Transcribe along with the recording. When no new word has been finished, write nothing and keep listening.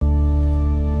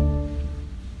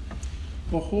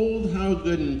Behold how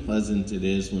good and pleasant it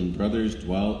is when brothers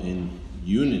dwell in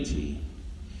unity.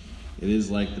 It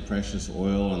is like the precious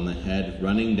oil on the head,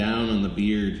 running down on the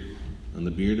beard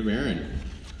of Aaron,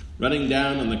 running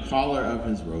down on the collar of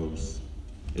his robes.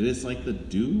 It is like the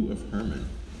dew of Hermon,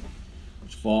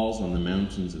 which falls on the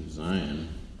mountains of Zion.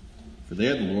 For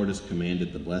there the Lord has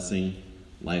commanded the blessing,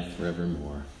 life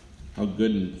forevermore. How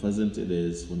good and pleasant it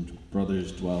is when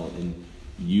brothers dwell in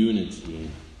unity.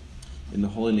 In the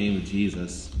holy name of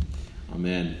Jesus,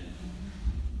 amen.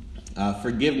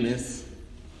 Forgiveness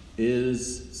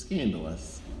is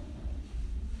scandalous.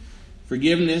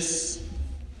 Forgiveness,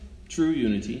 true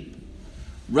unity,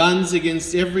 runs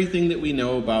against everything that we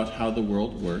know about how the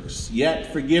world works.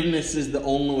 Yet forgiveness is the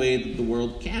only way that the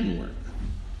world can work.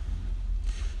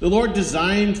 The Lord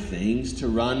designed things to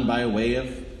run by way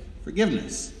of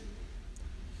forgiveness.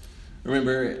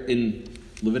 Remember in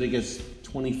Leviticus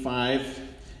 25,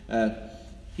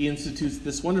 he institutes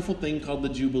this wonderful thing called the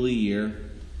Jubilee year.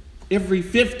 Every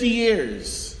 50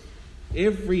 years,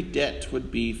 every debt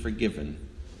would be forgiven.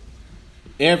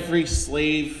 Every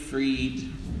slave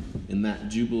freed in that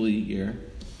Jubilee year.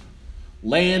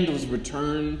 Land was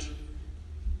returned.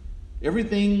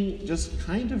 Everything just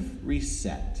kind of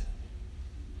reset.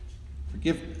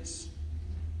 Forgiveness.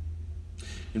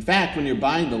 In fact, when you're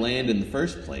buying the land in the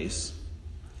first place,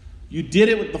 you did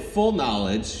it with the full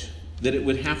knowledge that it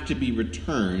would have to be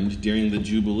returned during the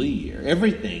Jubilee year.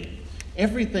 Everything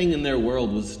in their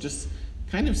world was just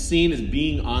kind of seen as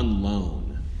being on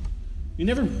loan. You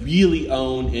never really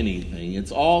own anything.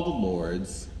 It's all the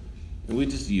Lord's, and we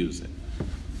just use it.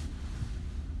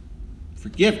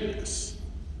 Forgiveness.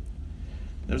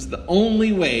 That was the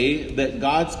only way that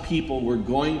God's people were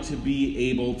going to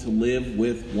be able to live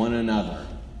with one another.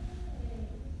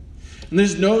 And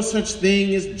there's no such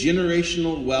thing as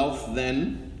generational wealth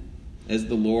then, as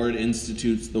the Lord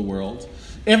institutes the world.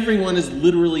 Everyone is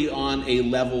literally on a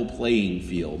level playing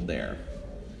field there.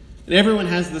 And everyone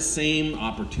has the same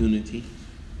opportunity.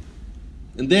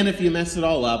 And then if you mess it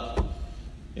all up,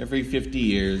 every 50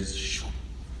 years,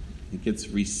 it gets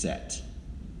reset.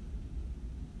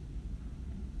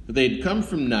 But they'd come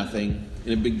from nothing and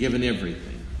had been given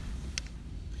everything.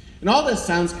 And all this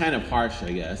sounds kind of harsh,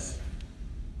 I guess,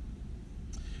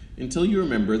 until you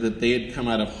remember that they had come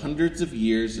out of hundreds of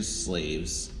years as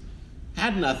slaves,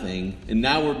 had nothing, and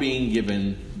now were being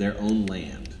given their own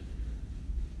land.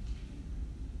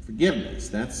 Forgiveness,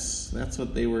 that's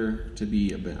what they were to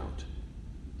be about.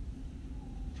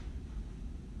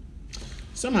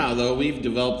 Somehow, though, we've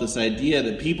developed this idea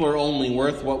that people are only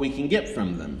worth what we can get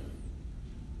from them.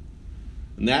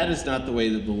 And that is not the way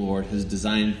that the Lord has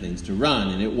designed things to run,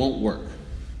 and it won't work.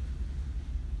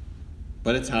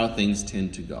 But it's how things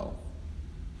tend to go.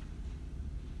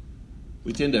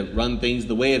 We tend to run things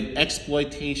the way of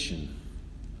exploitation.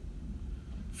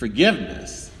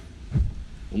 Forgiveness.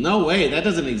 Well, no way. That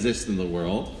doesn't exist in the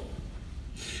world.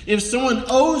 If someone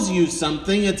owes you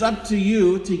something, it's up to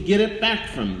you to get it back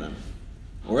from them.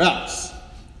 Or else.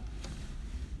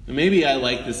 And maybe I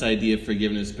like this idea of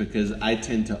forgiveness because I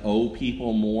tend to owe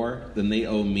people more than they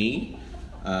owe me.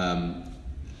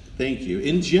 Thank you.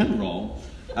 In general,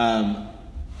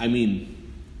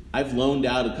 I've loaned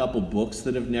out a couple books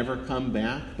that have never come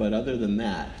back, but other than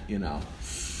that,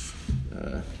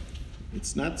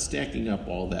 it's not stacking up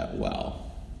all that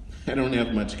well. I don't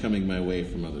have much coming my way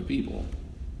from other people.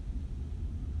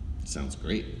 Sounds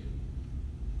great.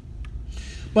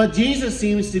 But Jesus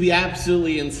seems to be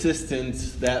absolutely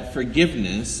insistent that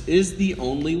forgiveness is the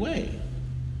only way.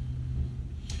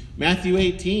 Matthew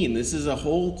 18, this is a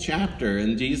whole chapter,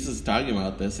 and Jesus is talking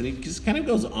about this, and he just kind of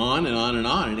goes on and on and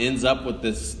on, and ends up with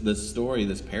this story,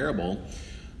 this parable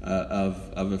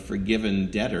of a forgiven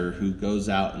debtor who goes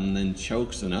out and then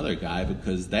chokes another guy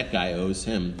because that guy owes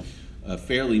him a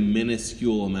fairly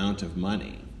minuscule amount of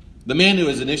money. The man who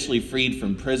was initially freed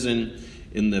from prison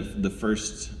in the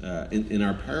first in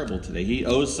our parable today, he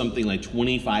owes something like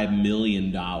 $25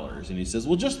 million, and he says,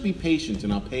 "Well, just be patient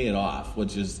and I'll pay it off,"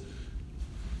 which is,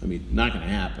 not going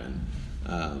to happen.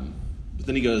 But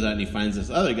then he goes out and he finds this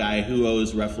other guy who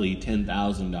owes roughly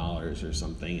 $10,000 or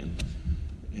something,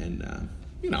 and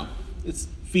it's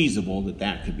feasible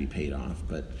that could be paid off.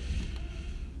 But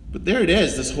there it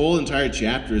is. This whole entire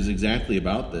chapter is exactly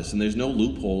about this, and there's no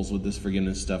loopholes with this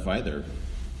forgiveness stuff either.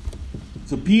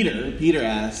 So Peter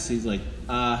asks, he's like,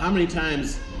 how many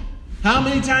times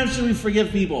should we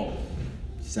forgive people?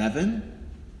 7?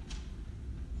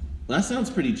 Well, that sounds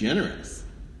pretty generous.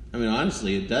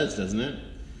 Honestly, it does, doesn't it?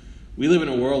 We live in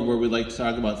a world where we like to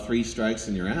talk about 3 strikes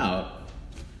and you're out.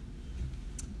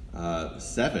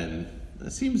 7,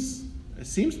 that seems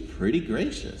pretty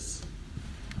gracious.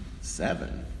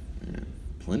 7. Man,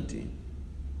 plenty.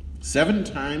 7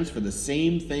 times for the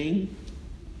same thing.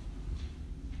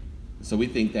 So we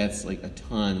think that's like a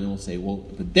ton. And we'll say, well,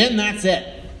 but then that's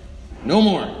it. No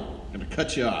more. I'm going to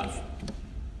cut you off.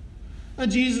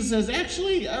 Jesus says,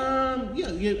 actually,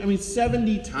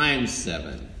 70 times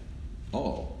 7.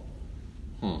 Oh.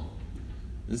 Huh.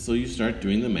 And so you start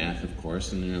doing the math, of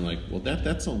course, and you're like, well,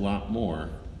 that's a lot more.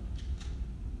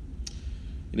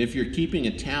 And if you're keeping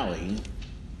a tally,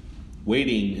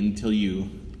 waiting until you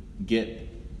get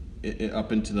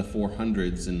up into the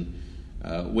 400s and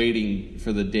waiting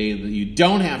for the day that you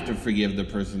don't have to forgive the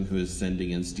person who has sinned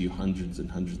against you hundreds and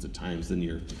hundreds of times, then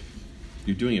you're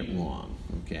doing it wrong,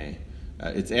 okay?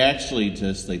 It's actually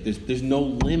just like there's no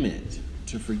limit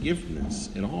to forgiveness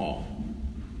at all.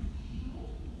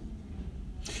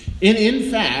 And in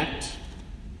fact,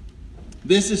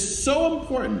 this is so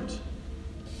important,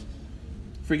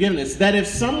 forgiveness, that if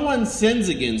someone sins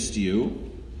against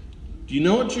you, do you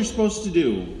know what you're supposed to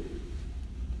do?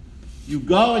 You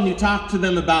go and you talk to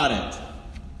them about it.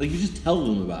 Like, you just tell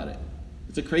them about it.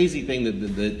 It's a crazy thing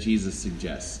that Jesus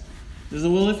suggests. He says,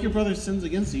 well, if your brother sins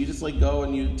against you, you just go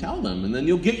and you tell them, and then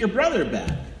you'll get your brother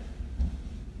back.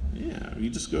 Yeah, you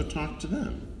just go talk to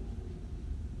them.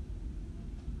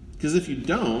 Because if you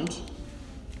don't,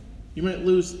 you might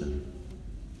lose them.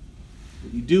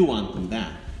 But you do want them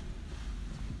back.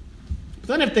 But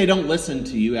then if they don't listen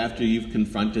to you after you've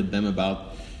confronted them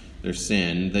about their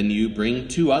sin, then you bring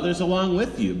 2 others along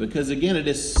with you. Because again, it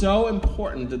is so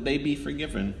important that they be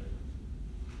forgiven.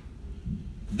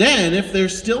 Then, if they're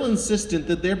still insistent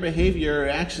that their behavior or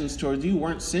actions towards you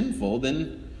weren't sinful,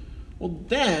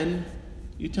 then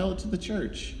you tell it to the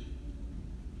church.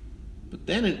 But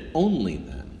then and only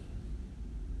then.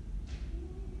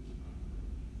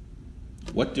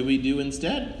 What do we do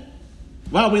instead?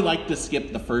 Well, we like to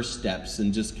skip the first steps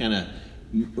and just kind of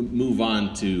move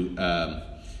on to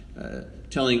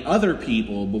telling other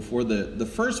people before the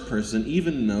first person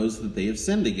even knows that they have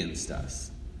sinned against us.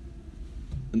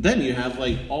 And then you have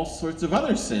all sorts of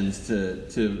other sins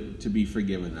to be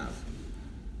forgiven of.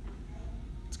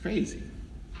 It's crazy.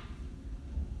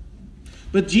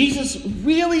 But Jesus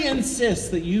really insists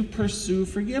that you pursue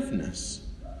forgiveness.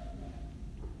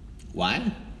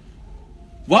 Why?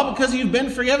 Well, because you've been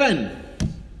forgiven.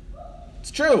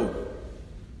 It's true.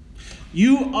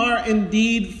 You are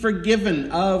indeed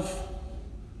forgiven of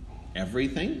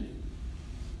everything.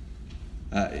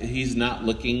 He's not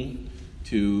looking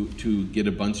to get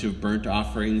a bunch of burnt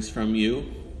offerings from you.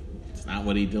 It's not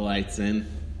what he delights in.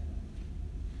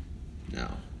 No.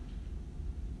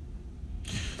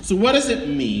 So what does it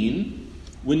mean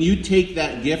when you take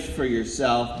that gift for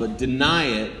yourself but deny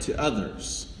it to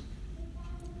others?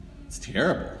 It's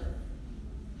terrible.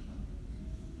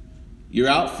 You're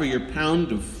out for your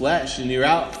pound of flesh, and you're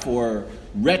out for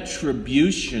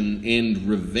retribution and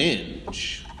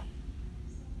revenge.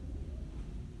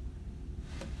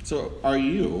 So are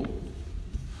you?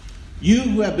 You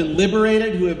who have been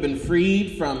liberated, who have been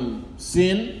freed from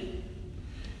sin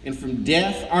and from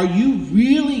death, are you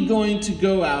really going to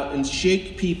go out and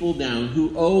shake people down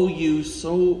who owe you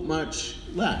so much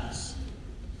less?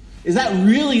 Is that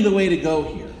really the way to go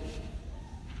here?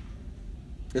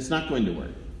 It's not going to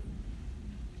work.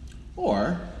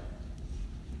 Or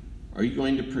are you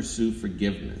going to pursue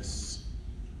forgiveness?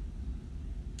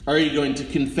 Are you going to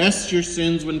confess your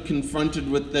sins when confronted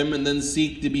with them and then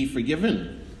seek to be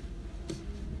forgiven?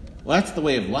 Well, that's the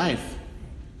way of life.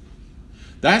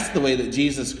 That's the way that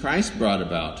Jesus Christ brought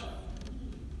about.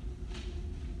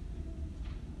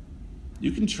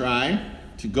 You can try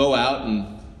to go out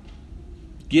and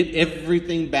get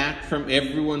everything back from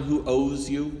everyone who owes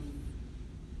you,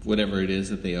 whatever it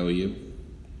is that they owe you.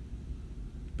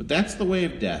 But that's the way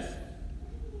of death.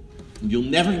 You'll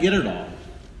never get it all.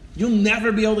 You'll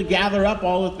never be able to gather up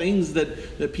all the things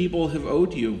that people have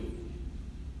owed you.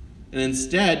 And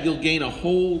instead, you'll gain a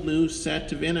whole new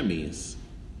set of enemies.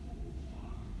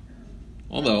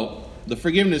 Although, the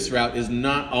forgiveness route is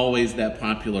not always that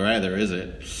popular either, is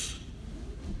it?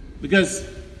 Because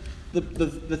the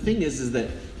thing is that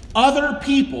other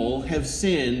people have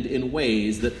sinned in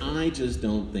ways that I just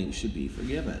don't think should be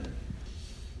forgiven.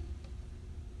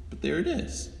 But there it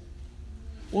is.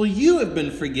 Well, you have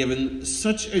been forgiven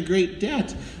such a great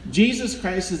debt. Jesus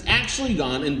Christ has actually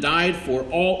gone and died for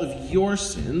all of your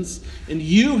sins, and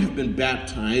you have been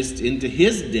baptized into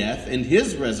his death and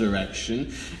his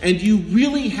resurrection, and you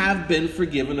really have been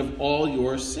forgiven of all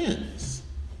your sins.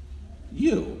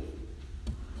 You.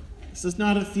 This is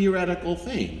not a theoretical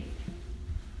thing.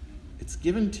 It's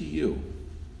given to you.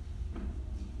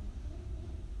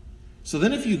 So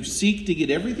then if you seek to get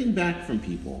everything back from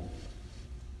people,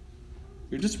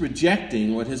 You're just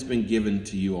rejecting what has been given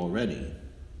to you already.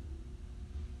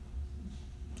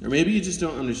 Or maybe you just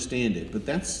don't understand it, but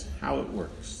that's how it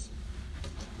works.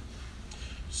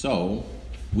 So,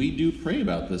 we do pray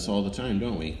about this all the time,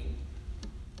 don't we?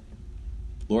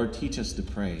 Lord, teach us to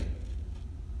pray.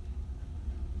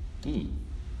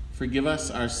 Forgive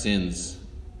us our sins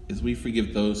as we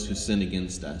forgive those who sin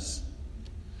against us.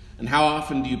 And how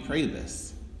often do you pray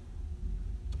this?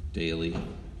 Daily?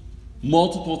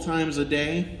 Multiple times a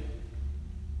day?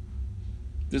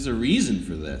 There's a reason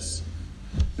for this.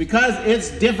 Because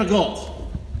it's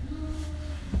difficult.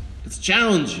 It's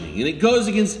challenging. And it goes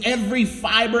against every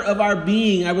fiber of our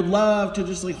being. I would love to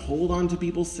just hold on to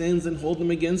people's sins and hold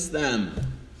them against them.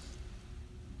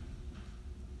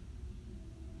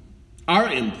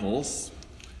 Our impulse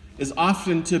is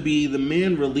often to be the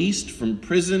man released from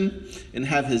prison and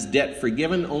have his debt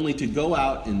forgiven, only to go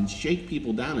out and shake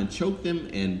people down and choke them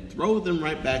and throw them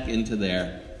right back into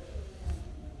there.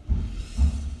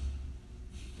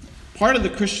 Part of the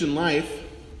Christian life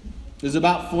is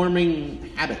about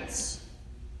forming habits,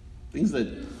 things that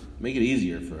make it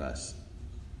easier for us.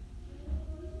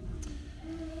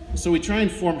 So we try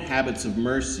and form habits of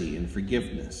mercy and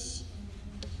forgiveness.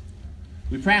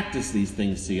 We practice these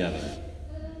things together.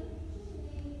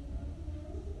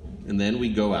 And then we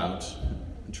go out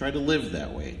and try to live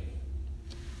that way.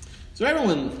 So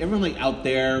everyone out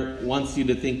there wants you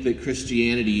to think that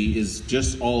Christianity is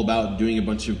just all about doing a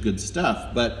bunch of good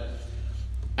stuff. But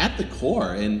at the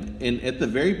core and at the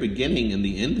very beginning and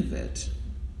the end of it,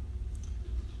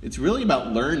 it's really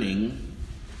about learning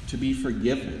to be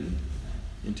forgiven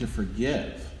and to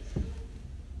forgive.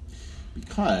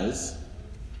 Because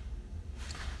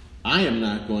I am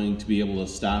not going to be able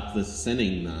to stop the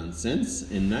sinning nonsense,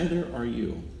 and neither are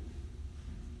you.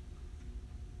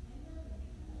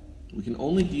 We can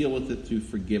only deal with it through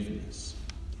forgiveness.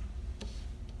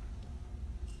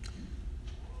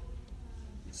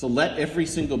 So let every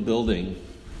single building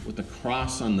with a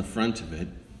cross on the front of it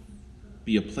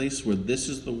be a place where this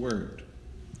is the word.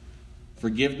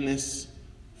 Forgiveness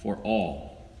for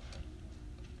all.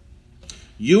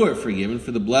 You are forgiven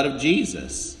for the blood of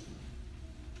Jesus.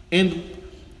 And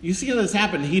you see how this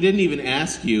happened. He didn't even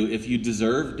ask you if you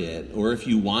deserved it or if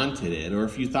you wanted it or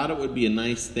if you thought it would be a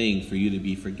nice thing for you to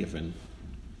be forgiven.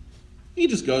 He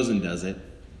just goes and does it.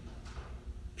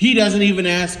 He doesn't even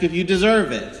ask if you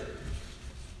deserve it.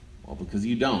 Well, because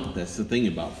you don't. That's the thing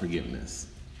about forgiveness.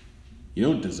 You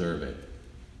don't deserve it.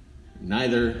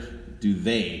 Neither do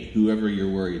they, whoever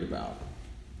you're worried about.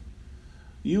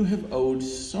 You have owed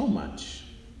so much,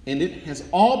 and it has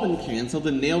all been canceled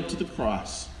and nailed to the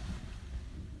cross.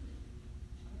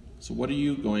 So what are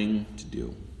you going to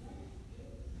do?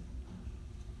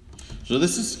 So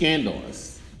this is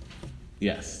scandalous.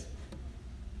 Yes.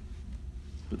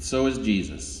 But so is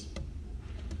Jesus.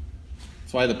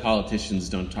 That's why the politicians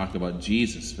don't talk about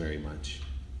Jesus very much.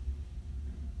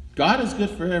 God is good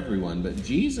for everyone, but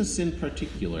Jesus in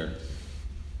particular,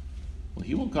 well,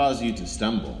 he will cause you to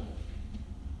stumble.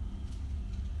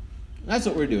 That's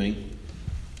what we're doing,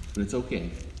 but it's okay.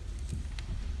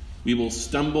 We will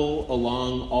stumble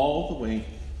along all the way.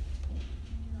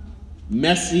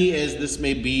 Messy as this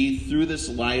may be, through this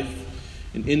life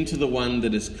and into the one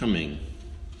that is coming.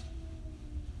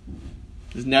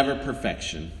 There's never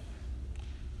perfection.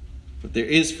 But there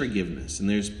is forgiveness, and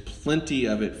there's plenty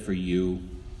of it for you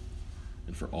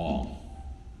and for all.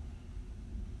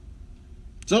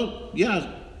 So,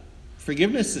 yeah,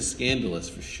 forgiveness is scandalous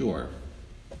for sure.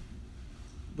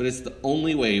 But it's the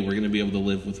only way we're going to be able to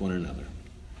live with one another.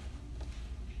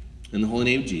 In the holy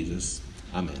name of Jesus,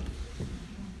 amen.